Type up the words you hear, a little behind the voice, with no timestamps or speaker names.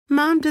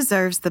Mom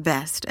deserves the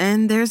best,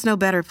 and there's no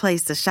better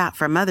place to shop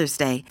for Mother's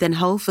Day than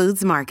Whole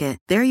Foods Market.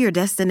 They're your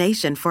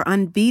destination for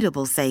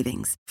unbeatable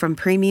savings, from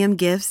premium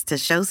gifts to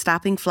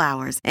show-stopping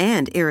flowers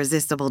and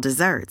irresistible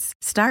desserts.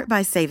 Start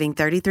by saving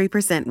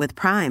 33% with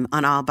Prime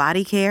on all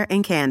body care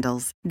and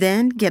candles.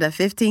 Then get a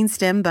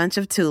 15-stem bunch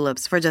of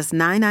tulips for just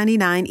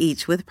 $9.99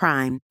 each with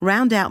Prime.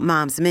 Round out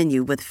Mom's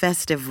menu with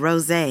festive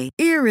rosé,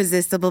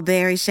 irresistible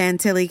berry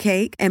chantilly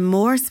cake, and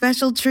more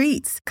special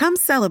treats. Come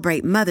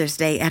celebrate Mother's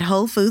Day at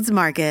Whole Foods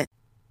Market.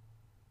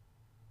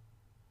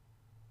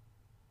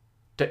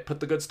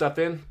 Put the good stuff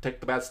in, take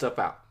the bad stuff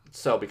out.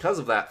 So because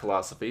of that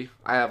philosophy,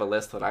 I have a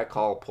list that I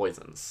call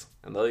poisons.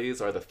 And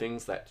these are the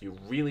things that you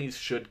really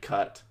should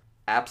cut,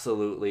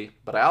 absolutely.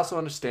 But I also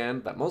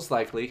understand that most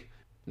likely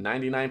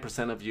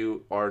 99% of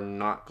you are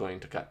not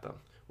going to cut them.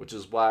 Which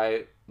is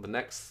why the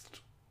next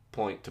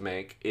point to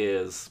make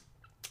is,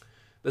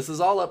 this is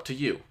all up to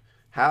you.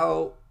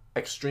 How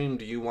extreme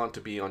do you want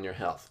to be on your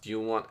health? Do you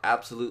want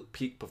absolute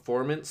peak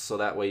performance so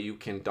that way you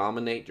can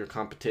dominate your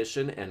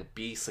competition and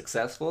be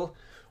successful?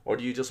 Or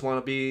do you just want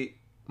to be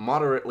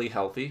moderately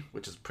healthy,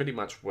 which is pretty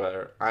much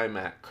where I'm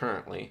at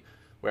currently,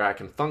 where I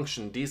can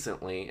function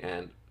decently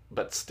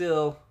but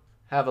still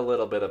have a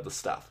little bit of the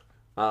stuff,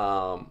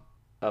 of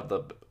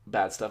the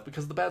bad stuff,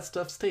 because the bad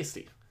stuff's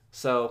tasty.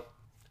 So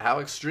how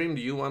extreme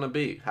do you want to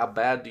be? How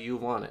bad do you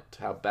want it?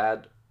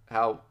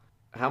 How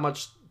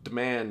much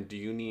demand do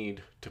you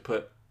need to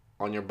put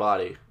on your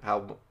body?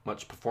 How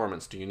much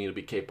performance do you need to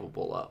be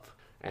capable of?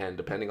 And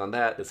depending on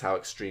that is how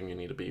extreme you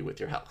need to be with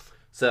your health.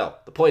 So,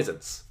 the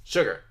poisons.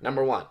 Sugar,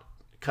 number 1.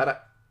 Cut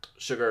out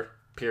sugar,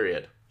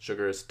 period.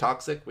 Sugar is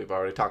toxic. We've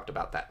already talked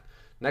about that.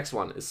 Next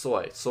one is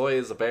soy. Soy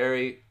is a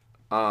very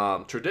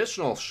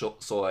traditional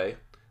soy,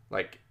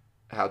 like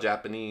how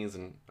Japanese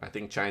and I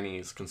think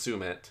Chinese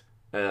consume it,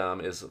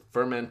 is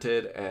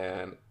fermented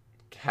and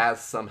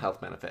has some health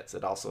benefits.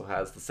 It also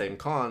has the same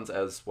cons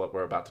as what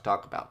we're about to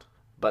talk about.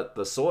 But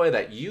the soy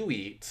that you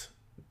eat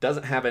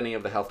doesn't have any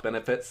of the health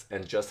benefits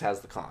and just has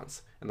the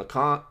cons. And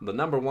the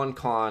number one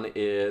con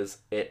is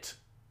it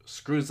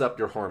screws up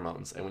your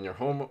hormones. And when your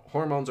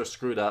hormones are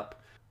screwed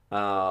up,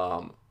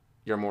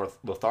 you're more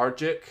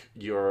lethargic,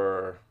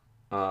 your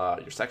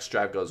sex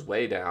drive goes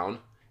way down,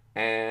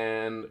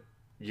 and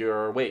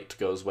your weight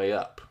goes way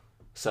up.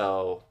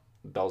 So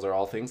those are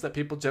all things that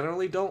people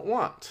generally don't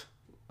want.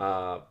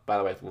 By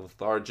the way,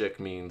 lethargic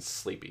means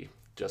sleepy.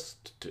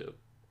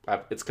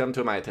 It's come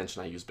to my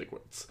attention I use big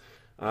words.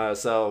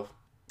 So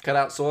cut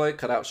out soy,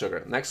 cut out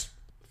sugar. Next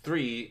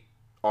 3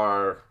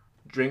 are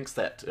drinks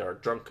that are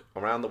drunk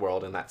around the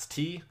world, and that's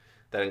tea.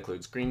 That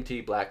includes green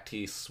tea, black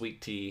tea, sweet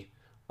tea,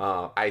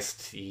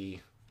 iced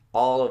tea,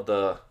 all of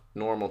the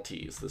normal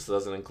teas. This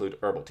doesn't include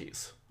herbal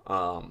teas.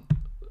 All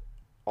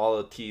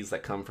the teas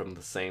that come from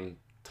the same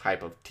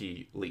type of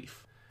tea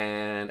leaf.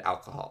 And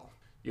alcohol.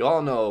 You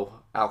all know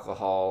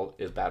alcohol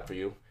is bad for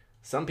you.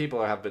 Some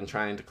people have been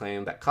trying to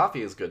claim that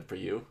coffee is good for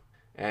you,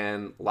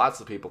 and lots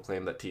of people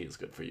claim that tea is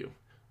good for you.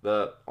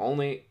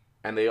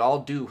 And they all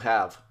do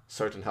have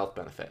certain health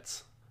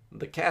benefits.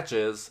 The catch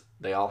is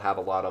they all have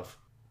a lot of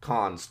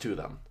cons to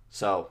them.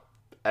 So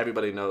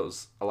everybody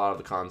knows a lot of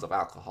the cons of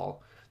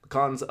alcohol. The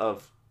cons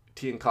of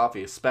tea and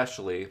coffee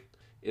especially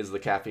is the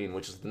caffeine,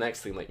 which is the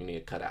next thing that you need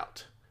to cut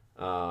out.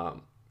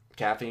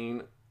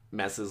 Caffeine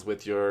messes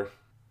with your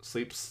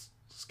sleep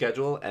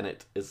schedule, and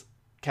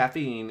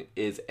caffeine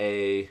is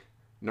a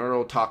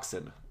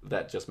neurotoxin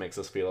that just makes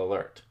us feel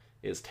alert.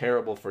 It's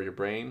terrible for your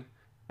brain,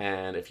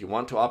 and if you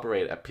want to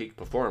operate at peak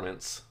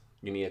performance,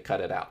 you need to cut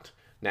it out.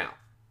 Now,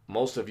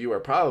 most of you are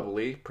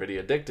probably pretty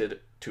addicted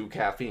to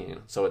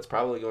caffeine, so it's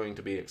probably going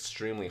to be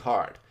extremely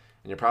hard.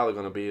 And you're probably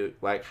going to be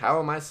like, how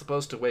am I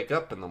supposed to wake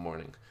up in the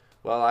morning?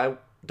 Well, I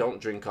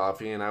don't drink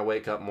coffee, and I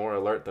wake up more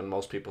alert than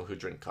most people who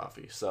drink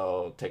coffee.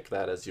 So take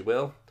that as you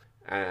will.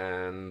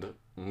 And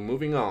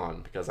moving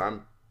on, because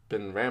I've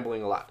been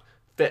rambling a lot.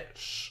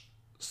 Fish.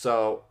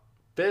 So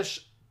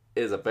fish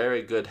is a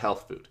very good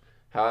health food.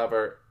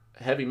 However,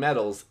 heavy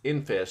metals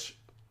in fish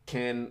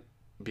can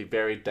be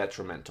very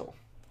detrimental.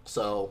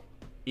 So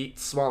eat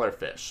smaller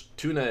fish.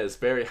 Tuna is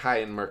very high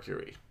in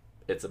mercury.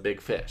 It's a big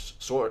fish.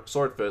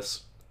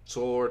 Swordfish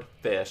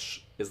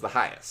is the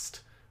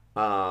highest.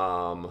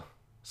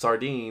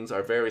 Sardines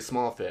are very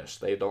small fish.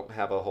 They don't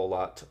have a whole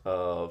lot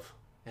of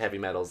heavy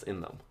metals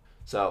in them.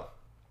 So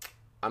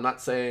I'm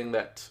not saying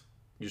that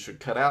you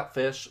should cut out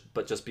fish,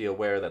 but just be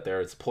aware that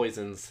there is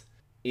poisons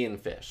in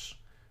fish.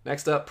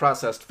 Next up,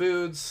 processed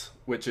foods,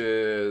 which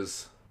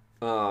is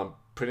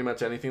pretty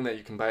much anything that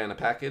you can buy in a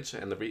package.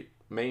 And the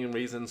main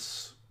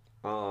reasons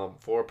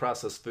for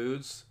processed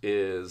foods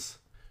is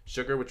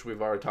sugar, which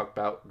we've already talked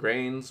about,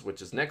 grains,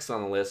 which is next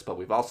on the list, but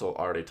we've also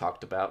already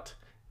talked about,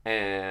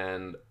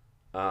 and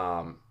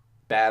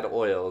bad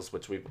oils,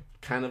 which we've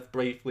kind of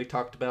briefly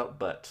talked about,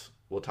 but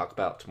we'll talk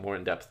about more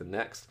in depth in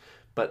next.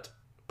 But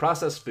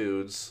processed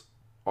foods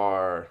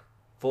are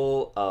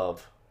full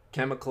of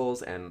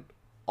chemicals and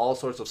all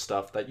sorts of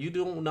stuff that you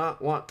do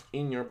not want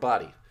in your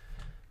body.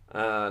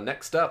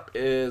 Next up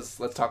is,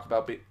 let's talk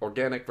about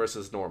organic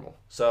versus normal.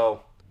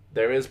 So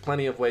there is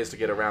plenty of ways to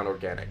get around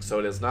organic. So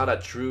it is not a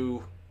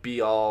true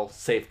be-all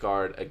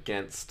safeguard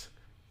against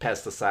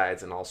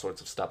pesticides and all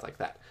sorts of stuff like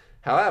that.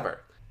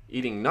 However,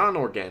 eating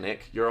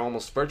non-organic, you're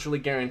almost virtually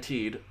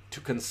guaranteed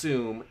to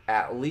consume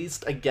at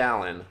least a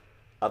gallon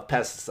of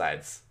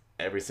pesticides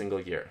every single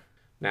year.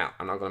 Now,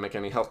 I'm not going to make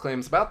any health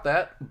claims about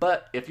that,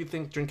 but if you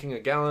think drinking a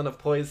gallon of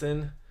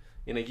poison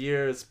in a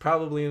year is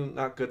probably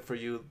not good for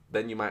you,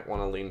 then you might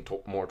want to lean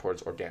more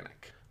towards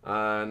organic.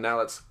 Now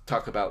let's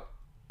talk about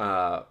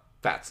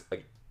fats,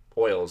 like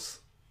oils,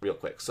 real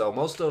quick. So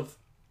most of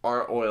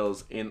our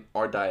oils in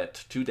our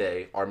diet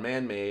today are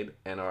man-made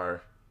and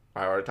are,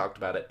 I already talked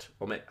about it,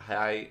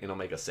 high in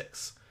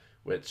omega-6,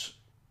 which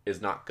is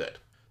not good.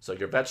 So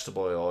your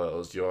vegetable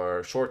oils,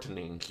 your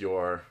shortening,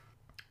 your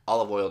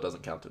olive oil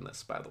doesn't count in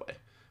this, by the way,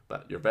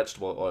 but your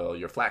vegetable oil,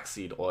 your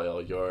flaxseed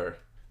oil, your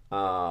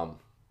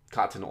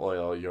cotton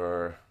oil,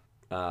 your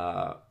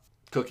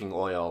cooking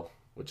oil,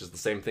 which is the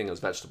same thing as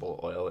vegetable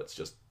oil, it's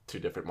just two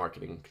different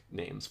marketing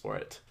names for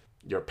it.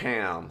 Your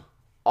Pam,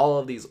 all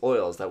of these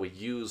oils that we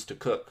use to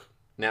cook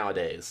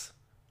nowadays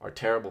are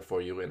terrible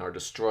for you and are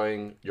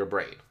destroying your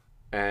brain.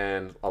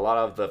 And a lot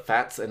of the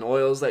fats and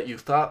oils that you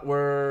thought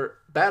were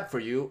bad for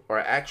you are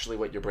actually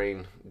what your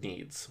brain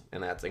needs.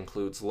 And that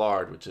includes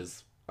lard, which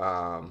is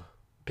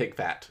pig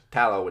fat,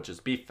 tallow, which is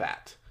beef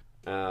fat,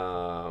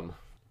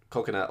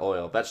 coconut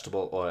oil,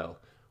 vegetable oil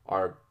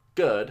are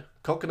good.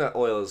 Coconut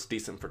oil is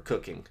decent for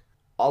cooking.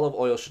 Olive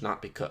oil should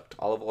not be cooked.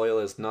 Olive oil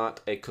is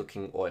not a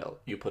cooking oil.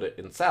 You put it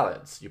in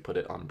salads. You put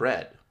it on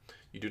bread.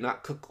 You do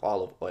not cook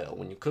olive oil.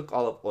 When you cook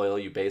olive oil,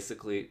 you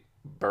basically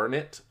burn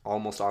it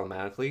almost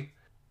automatically,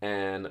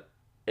 and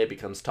it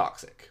becomes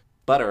toxic.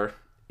 Butter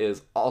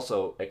is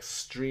also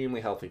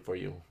extremely healthy for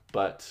you,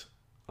 but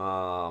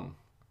the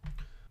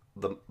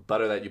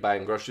butter that you buy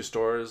in grocery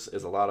stores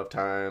is a lot of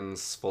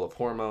times full of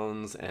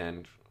hormones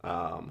and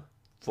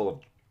full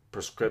of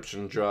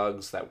prescription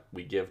drugs that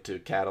we give to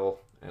cattle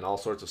and all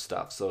sorts of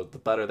stuff. So the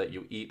butter that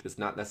you eat is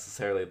not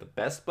necessarily the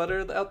best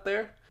butter out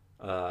there.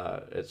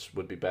 It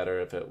would be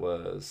better if it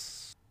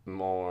was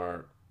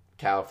more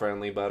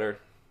cow-friendly butter.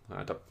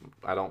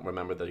 I don't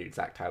remember the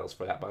exact titles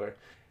for that butter.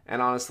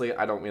 And honestly,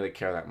 I don't really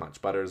care that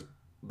much.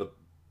 The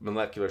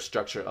molecular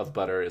structure of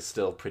butter is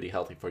still pretty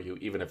healthy for you,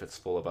 even if it's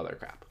full of other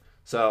crap.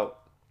 So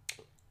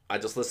I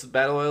just listed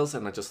bad oils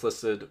and I just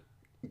listed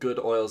good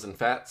oils and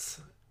fats.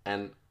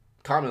 And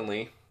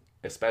commonly,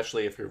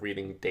 especially if you're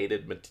reading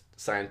dated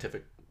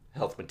scientific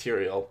health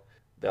material,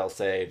 they'll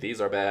say these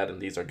are bad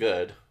and these are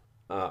good.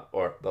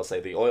 Or they'll say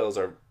the oils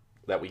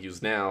that we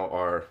use now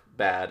are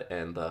bad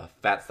and the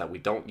fats that we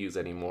don't use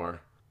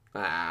anymore.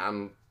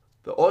 The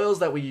oils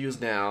that we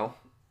use now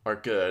are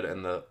good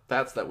and the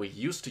fats that we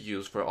used to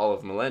use for all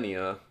of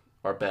millennia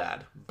are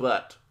bad.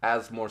 But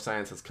as more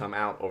science has come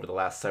out over the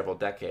last several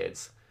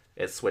decades,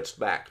 it's switched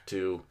back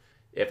to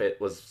if it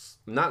was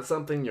not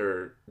something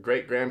your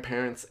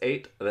great-grandparents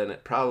ate, then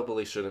it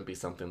probably shouldn't be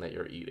something that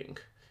you're eating.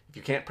 If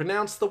you can't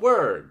pronounce the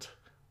word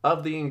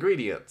of the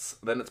ingredients,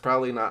 then it's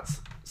probably not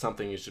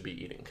something you should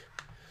be eating.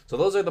 So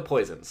those are the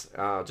poisons.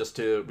 Just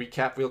to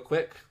recap real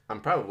quick,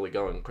 I'm probably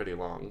going pretty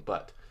long,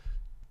 but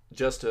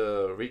just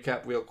to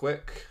recap real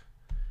quick,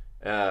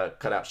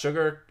 cut out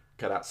sugar,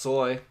 cut out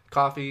soy,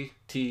 coffee,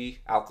 tea,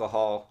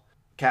 alcohol,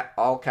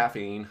 all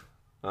caffeine,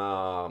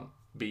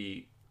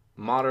 be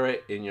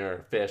moderate in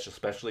your fish,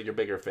 especially your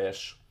bigger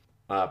fish,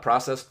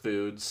 processed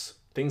foods,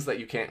 things that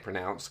you can't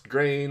pronounce,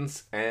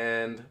 grains,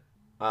 and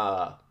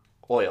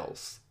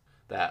oils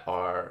that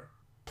are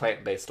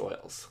plant-based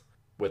oils,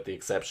 with the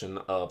exception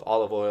of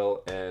olive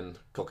oil and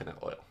coconut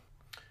oil.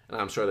 And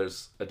I'm sure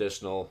there's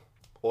additional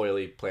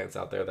oily plants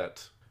out there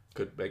that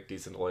could make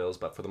decent oils,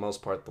 but for the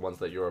most part, the ones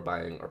that you are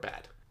buying are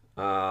bad.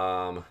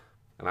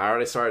 And I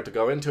already started to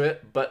go into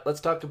it, but let's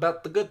talk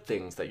about the good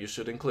things that you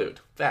should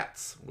include.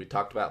 Fats. We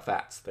talked about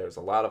fats. There's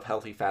a lot of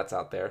healthy fats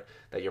out there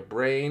that your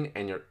brain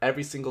and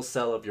every single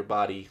cell of your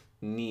body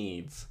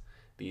needs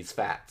these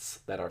fats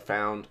that are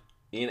found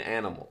in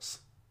animals.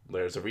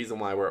 There's a reason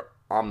why we're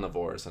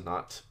omnivores and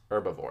not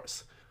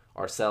herbivores.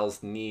 Our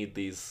cells need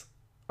these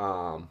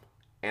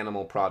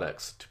animal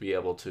products to be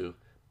able to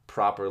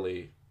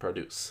properly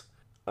produce.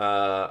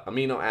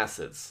 Amino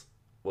acids.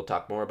 We'll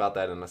talk more about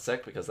that in a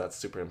sec because that's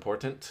super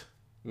important.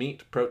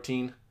 Meat,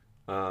 protein.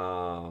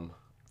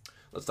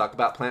 Let's talk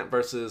about plant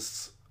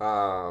versus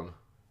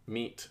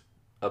meat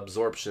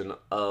absorption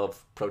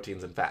of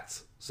proteins and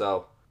fats.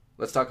 So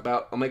let's talk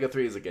about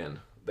omega-3s again.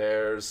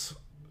 There's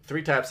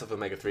 3 types of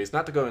omega-3s.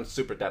 Not to go in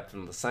super depth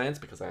into the science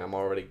because I am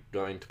already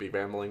going to be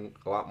rambling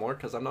a lot more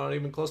because I'm not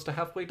even close to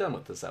halfway done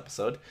with this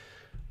episode.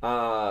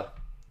 Not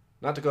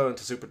to go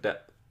into super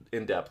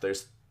in depth,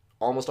 there's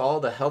almost all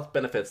the health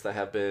benefits that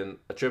have been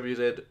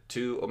attributed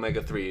to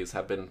omega-3s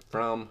have been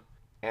from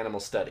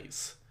animal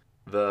studies.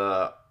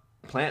 The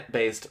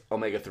plant-based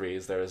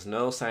omega-3s, there is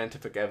no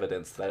scientific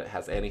evidence that it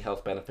has any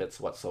health benefits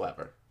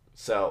whatsoever.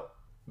 So,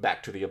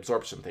 back to the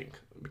absorption thing.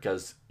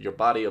 Because your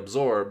body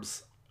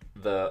absorbs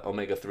the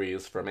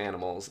omega-3s from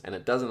animals, and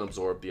it doesn't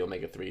absorb the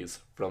omega-3s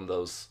from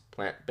those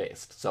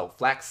plant-based. So,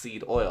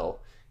 flaxseed oil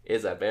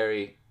is a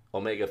very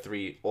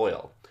omega-3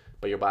 oil,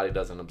 but your body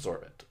doesn't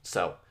absorb it.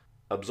 So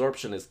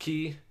absorption is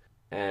key,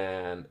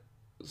 and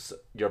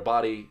your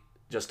body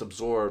just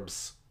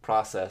absorbs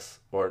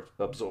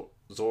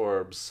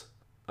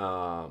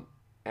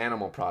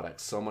animal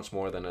products so much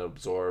more than it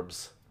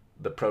absorbs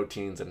the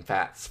proteins and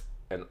fats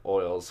and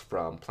oils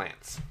from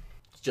plants.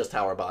 It's just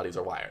how our bodies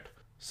are wired.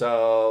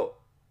 So,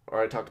 I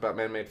already talked about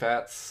man-made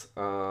fats,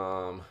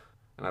 and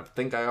I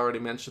think I already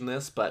mentioned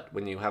this, but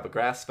when you have a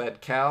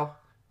grass-fed cow,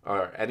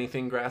 or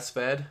anything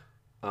grass-fed,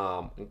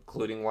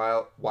 including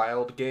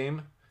wild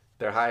game,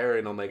 they're higher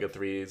in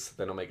omega-3s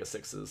than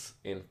omega-6s.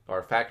 In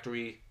our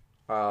factory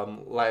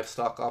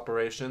livestock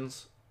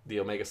operations, the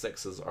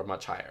omega-6s are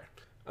much higher.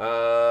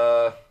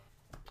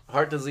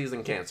 Heart disease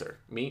and cancer.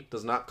 Meat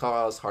does not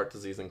cause heart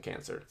disease and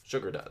cancer.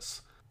 Sugar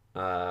does.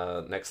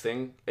 Next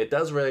thing, it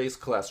does raise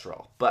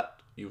cholesterol, but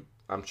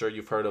I'm sure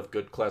you've heard of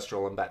good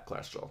cholesterol and bad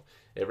cholesterol.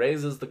 It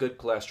raises the good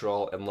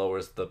cholesterol and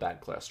lowers the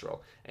bad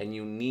cholesterol. And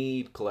you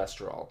need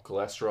cholesterol.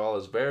 Cholesterol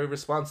is very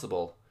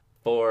responsible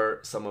for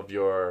some of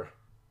your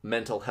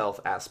mental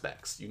health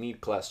aspects. You need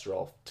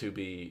cholesterol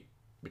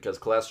because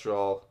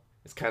cholesterol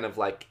is kind of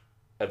like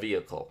a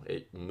vehicle.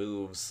 It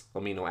moves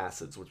amino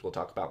acids, which we'll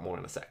talk about more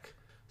in a sec.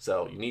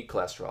 So you need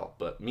cholesterol,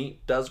 but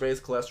meat does raise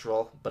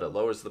cholesterol, but it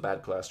lowers the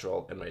bad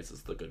cholesterol and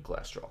raises the good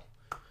cholesterol.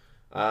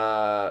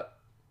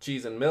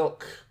 Cheese and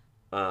milk.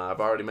 I've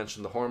already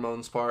mentioned the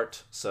hormones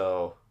part,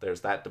 so there's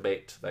that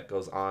debate that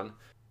goes on.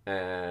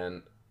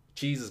 And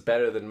cheese is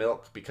better than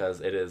milk because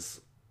it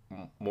is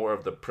more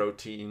of the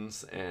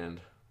proteins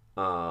and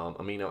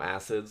amino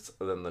acids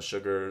than the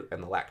sugar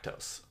and the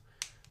lactose.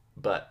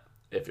 But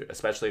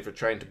especially if you're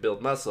trying to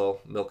build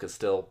muscle, milk is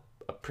still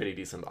a pretty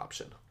decent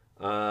option.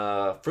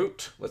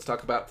 Fruit. Let's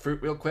talk about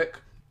fruit real quick.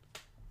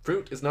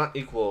 Fruit is not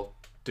equal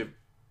to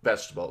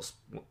vegetables.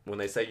 When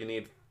they say you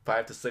need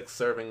 5 to 6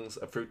 servings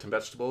of fruit and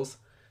vegetables,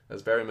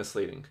 that's very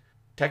misleading.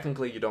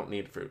 Technically, you don't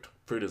need fruit.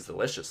 Fruit is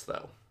delicious,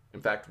 though. In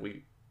fact,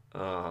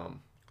 the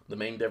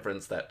main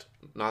difference that,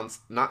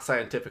 not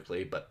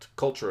scientifically, but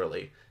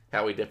culturally,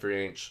 how we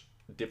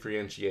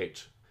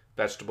differentiate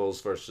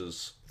vegetables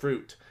versus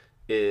fruit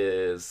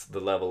is the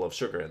level of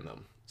sugar in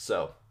them.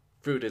 So,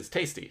 fruit is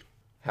tasty.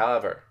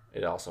 However,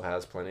 it also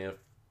has plenty of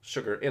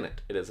sugar in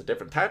it. It is a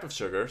different type of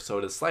sugar, so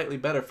it is slightly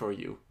better for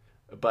you.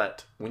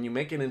 But when you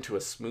make it into a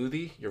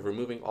smoothie, you're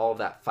removing all of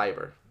that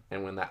fiber.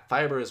 And when that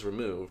fiber is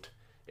removed,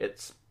 the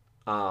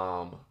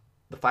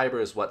fiber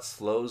is what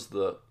slows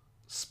the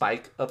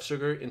spike of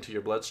sugar into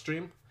your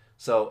bloodstream.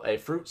 So a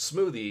fruit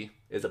smoothie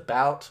is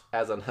about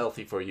as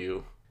unhealthy for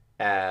you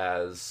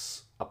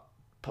as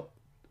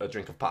a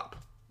drink of pop.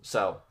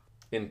 So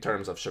in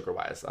terms of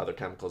sugar-wise, other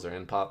chemicals are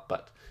in pop,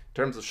 but in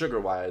terms of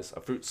sugar-wise, a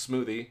fruit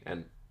smoothie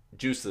and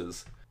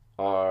juices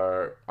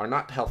are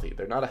not healthy.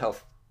 They're not a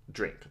health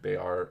drink. They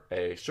are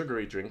a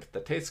sugary drink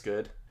that tastes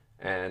good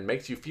and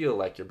makes you feel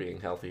like you're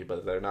being healthy,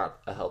 but they're not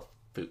a health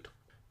food.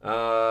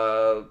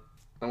 I'm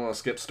going to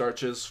skip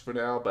starches for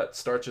now, but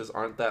starches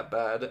aren't that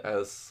bad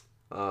as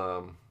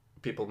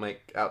people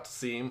make out to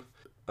seem.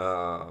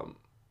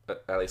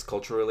 At least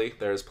culturally,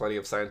 there's plenty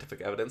of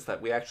scientific evidence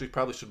that we actually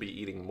probably should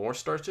be eating more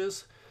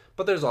starches,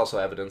 but there's also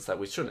evidence that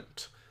we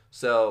shouldn't.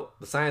 So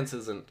the science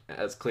isn't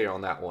as clear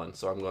on that one,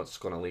 so I'm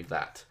just going to leave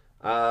that.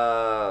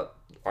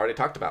 Already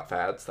talked about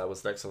fads. That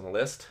was next on the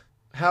list.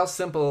 How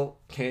simple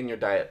can your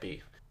diet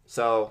be?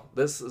 So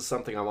this is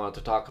something I wanted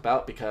to talk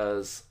about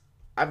because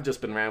I've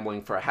just been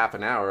rambling for a half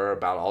an hour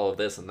about all of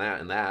this and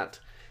that,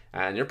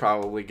 and you're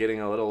probably getting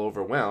a little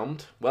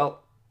overwhelmed.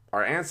 Well,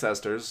 our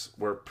ancestors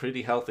were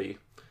pretty healthy,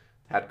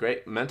 had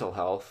great mental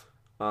health,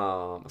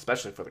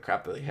 especially for the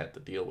crap that they had to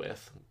deal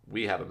with.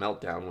 We have a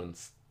meltdown when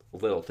a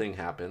little thing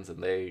happens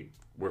and they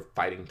were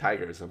fighting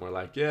tigers and we're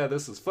like, yeah,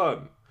 this is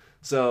fun.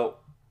 So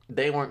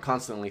they weren't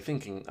constantly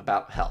thinking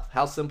about health.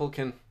 How simple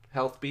can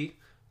health be?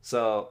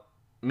 So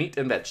meat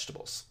and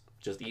vegetables.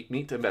 Just eat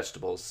meat and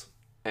vegetables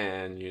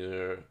and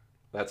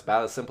that's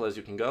about as simple as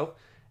you can go.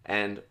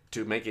 And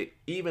to make it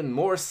even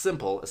more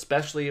simple,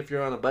 especially if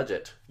you're on a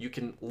budget, you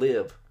can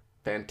live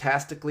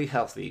fantastically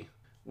healthy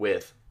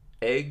with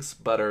eggs,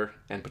 butter,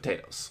 and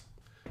potatoes.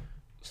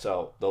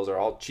 So those are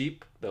all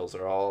cheap. Those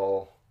are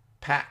all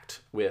packed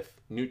with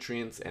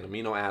nutrients and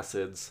amino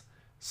acids.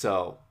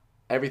 So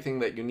everything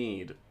that you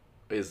need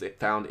is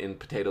found in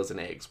potatoes and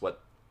eggs.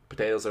 What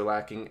potatoes are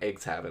lacking,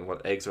 eggs have, and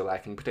what eggs are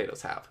lacking,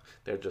 potatoes have.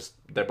 They're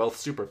both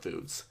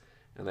superfoods,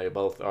 and they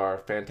both are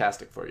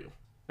fantastic for you.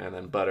 And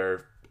then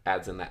butter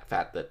adds in that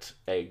fat that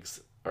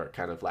eggs are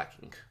kind of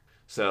lacking.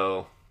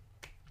 So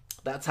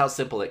that's how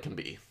simple it can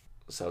be.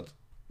 So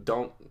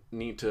don't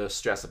need to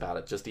stress about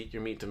it. Just eat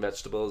your meat and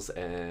vegetables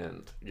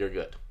and you're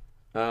good.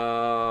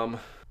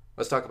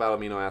 Let's talk about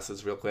amino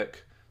acids real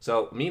quick.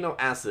 So amino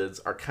acids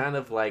are kind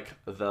of like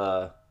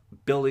the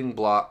building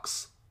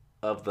blocks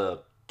of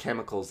the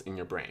chemicals in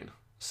your brain.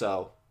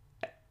 So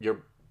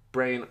your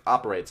brain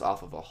operates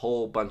off of a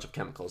whole bunch of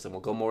chemicals, and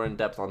we'll go more in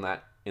depth on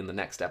that in the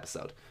next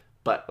episode.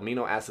 But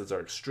amino acids are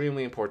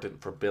extremely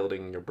important for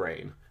building your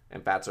brain,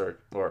 and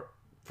or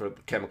for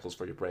the chemicals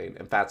for your brain,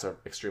 and fats are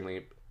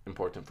extremely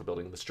important for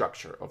building the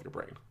structure of your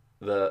brain.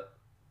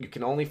 You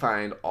can only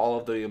find all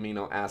of the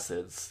amino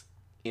acids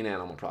in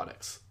animal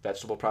products.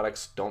 Vegetable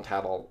products don't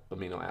have all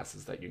amino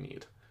acids that you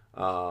need,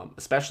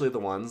 especially the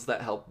ones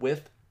that help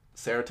with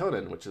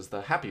serotonin, which is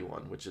the happy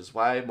one, which is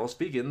why most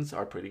vegans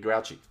are pretty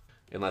grouchy,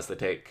 unless they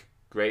take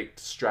great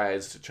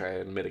strides to try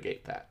and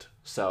mitigate that.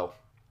 So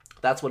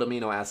that's what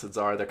amino acids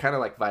are. They're kind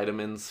of like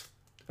vitamins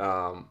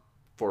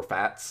for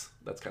fats.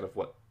 That's kind of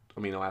what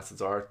amino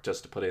acids are,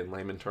 just to put it in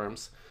layman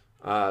terms.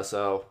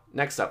 So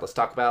next up, let's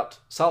talk about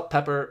salt,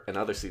 pepper, and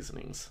other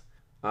seasonings.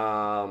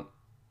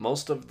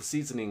 Most of the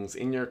seasonings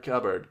in your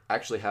cupboard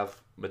actually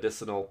have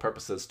medicinal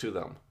purposes to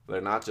them.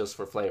 They're not just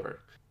for flavor.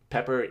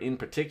 Pepper in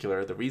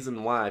particular, the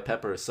reason why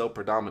pepper is so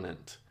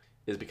predominant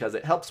is because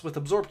it helps with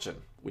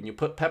absorption. When you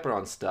put pepper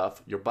on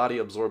stuff, your body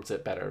absorbs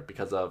it better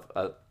because of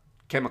a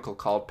chemical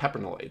called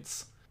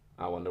peppernoids.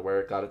 I wonder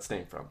where it got its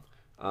name from.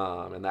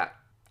 And that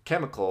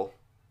chemical,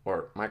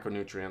 or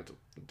micronutrient,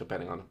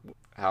 depending on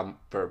how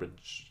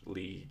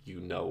verbally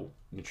you know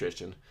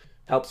nutrition,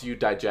 helps you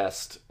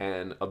digest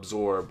and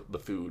absorb the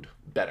food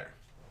better.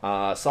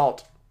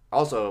 Salt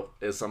also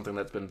is something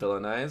that's been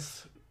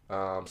villainized.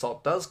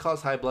 Salt does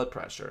cause high blood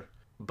pressure,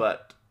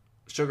 but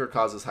sugar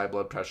causes high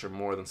blood pressure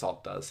more than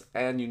salt does.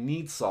 And you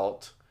need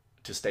salt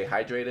to stay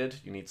hydrated.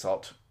 You need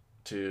salt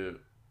to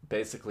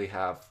basically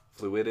have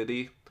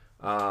fluidity.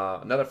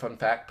 Another fun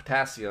fact,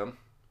 potassium,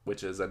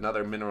 which is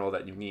another mineral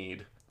that you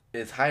need,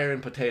 is higher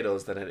in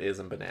potatoes than it is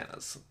in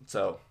bananas.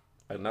 So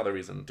another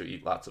reason to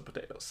eat lots of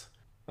potatoes.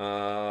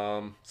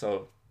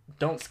 So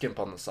don't skimp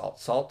on the salt.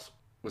 Salt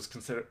was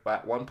considered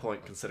at one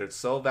point considered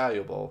so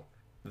valuable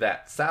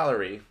that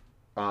salary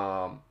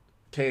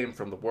came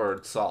from the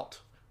word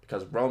salt,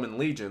 because Roman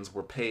legions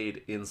were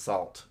paid in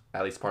salt,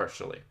 at least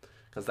partially,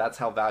 because that's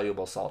how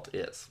valuable salt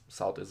is.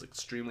 Salt is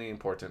extremely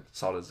important.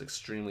 Salt is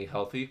extremely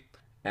healthy,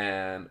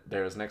 and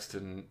there's next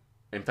to,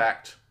 in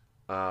fact,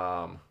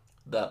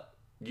 the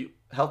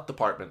health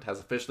department has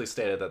officially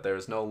stated that there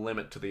is no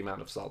limit to the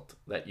amount of salt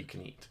that you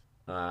can eat.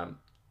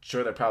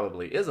 Sure, there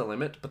probably is a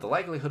limit, but the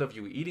likelihood of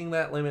you eating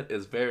that limit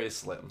is very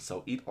slim.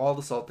 So eat all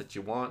the salt that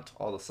you want,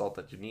 all the salt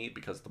that you need,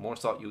 because the more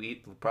salt you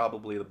eat,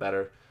 probably the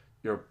better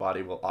your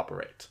body will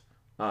operate.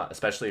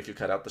 Especially if you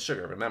cut out the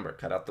sugar. Remember,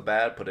 cut out the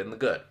bad, put in the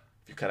good.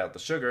 If you cut out the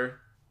sugar,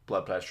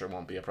 blood pressure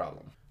won't be a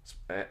problem.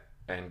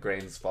 And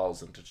grains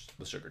falls into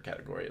the sugar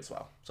category as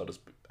well. So does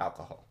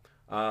alcohol.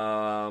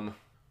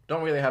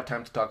 Don't really have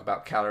time to talk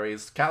about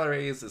calories.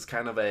 Calories is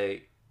kind of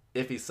a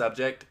iffy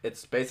subject.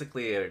 It's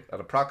basically an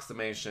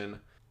approximation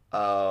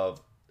of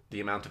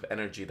the amount of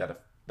energy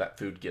that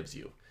food gives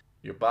you.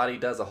 Your body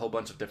does a whole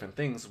bunch of different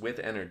things with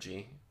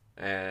energy,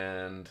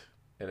 and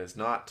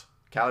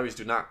calories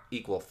do not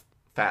equal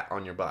fat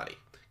on your body.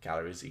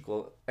 Calories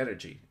equal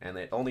energy, and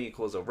it only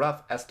equals a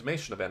rough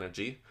estimation of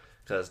energy,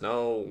 because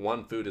no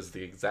one food is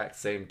the exact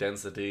same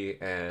density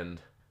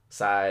and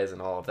size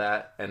and all of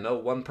that, and no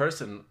one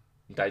person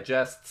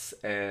digests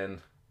and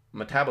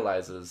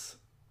metabolizes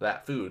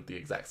that food the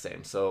exact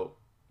same. So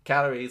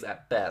calories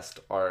at best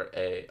are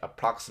a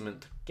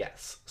approximate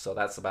guess. So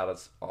that's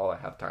about all I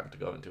have time to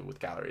go into with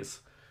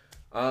calories.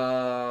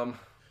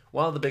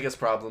 One of the biggest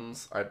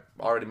problems, I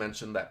already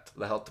mentioned that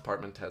the health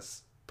department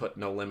has put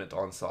no limit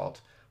on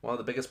salt. One of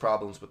the biggest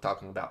problems with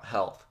talking about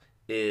health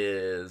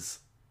is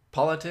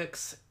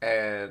politics,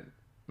 and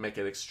make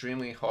it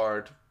extremely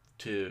hard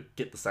to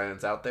get the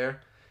science out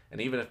there.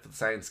 And even if the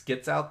science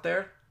gets out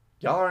there,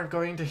 y'all aren't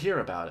going to hear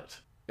about it.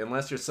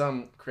 Unless you're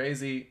some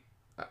crazy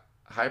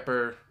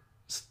hyper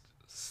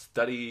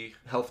study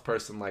health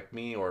person like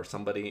me, or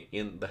somebody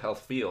in the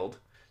health field,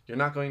 you're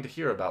not going to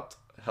hear about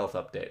health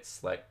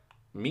updates. Like,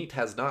 meat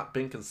has not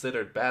been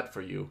considered bad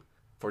for you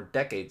for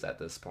decades at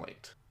this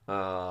point.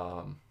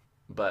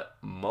 But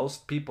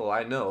most people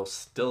I know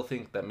still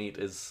think that meat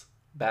is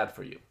bad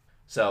for you.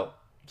 So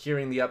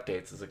hearing the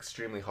updates is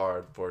extremely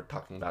hard for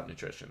talking about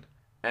nutrition.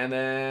 And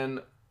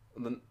then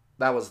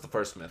that was the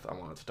first myth I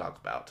wanted to talk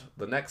about.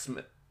 The next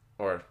myth,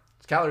 or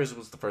calories,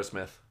 was the first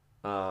myth.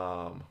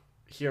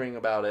 Hearing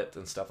about it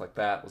and stuff like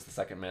that was the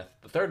second myth.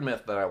 The third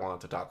myth that I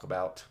wanted to talk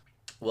about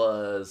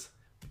was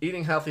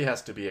eating healthy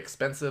has to be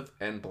expensive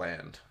and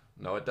bland.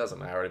 No, it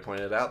doesn't. I already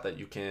pointed out that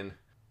you can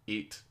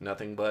eat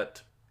nothing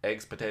but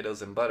eggs,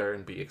 potatoes, and butter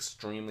and be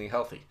extremely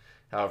healthy.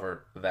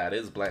 However, that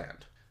is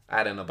bland.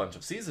 Add in a bunch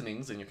of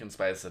seasonings and you can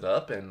spice it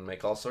up and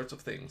make all sorts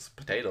of things.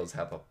 Potatoes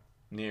have a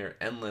near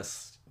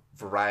endless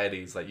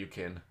varieties that you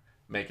can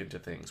make into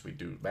things. We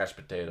do mashed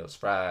potatoes,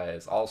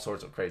 fries, all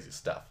sorts of crazy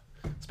stuff,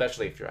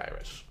 especially if you're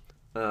Irish.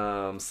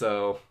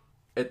 So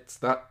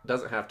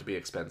doesn't have to be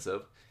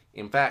expensive.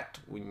 In fact,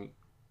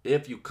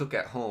 if you cook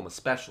at home,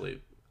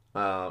 especially,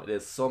 it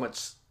is so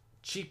much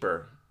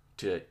cheaper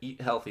to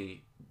eat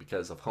healthy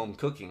because of home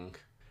cooking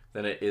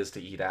than it is to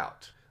eat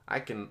out.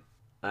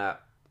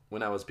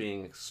 When I was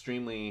being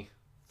extremely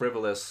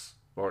frugal,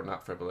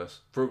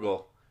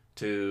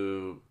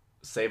 to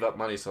save up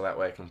money so that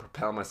way I can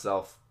propel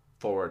myself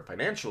forward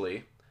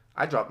financially,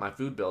 I dropped my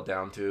food bill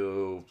down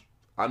to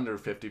under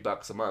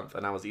 $50 a month,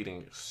 and I was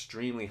eating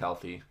extremely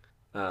healthy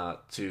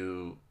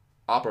to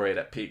operate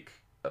at peak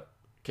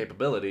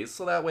capabilities,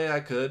 so that way I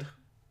could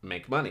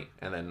make money.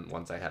 And then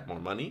once I had more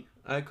money,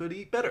 I could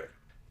eat better,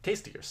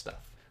 tastier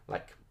stuff,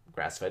 like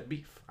grass-fed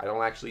beef. I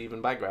don't actually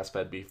even buy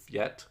grass-fed beef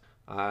yet.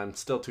 I'm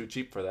still too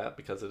cheap for that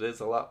because it is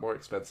a lot more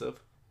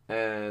expensive.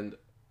 And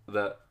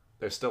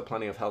there's still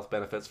plenty of health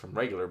benefits from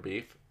regular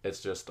beef. It's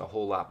just a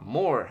whole lot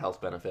more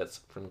health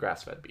benefits from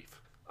grass-fed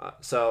beef.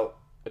 So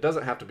it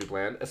doesn't have to be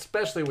bland,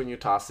 especially when you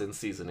toss in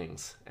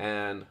seasonings.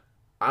 And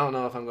I don't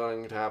know if I'm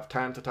going to have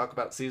time to talk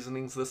about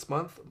seasonings this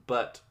month,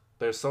 but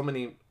there's so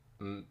many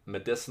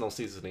medicinal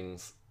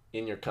seasonings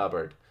in your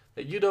cupboard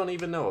that you don't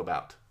even know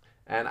about.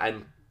 And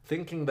I'm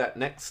thinking that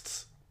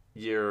next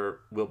year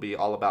will be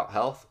all about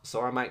health,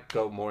 so I might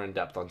go more in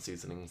depth on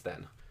seasonings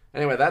then.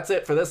 Anyway, that's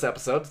it for this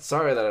episode.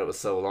 Sorry that it was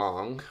so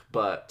long,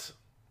 but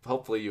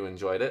hopefully you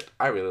enjoyed it.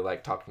 I really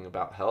like talking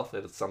about health.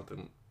 It is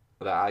something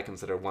that I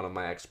consider one of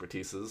my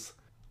expertises.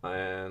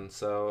 And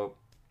so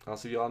I'll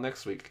see you all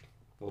next week.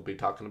 We'll be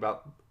talking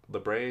about the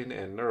brain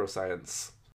and neuroscience.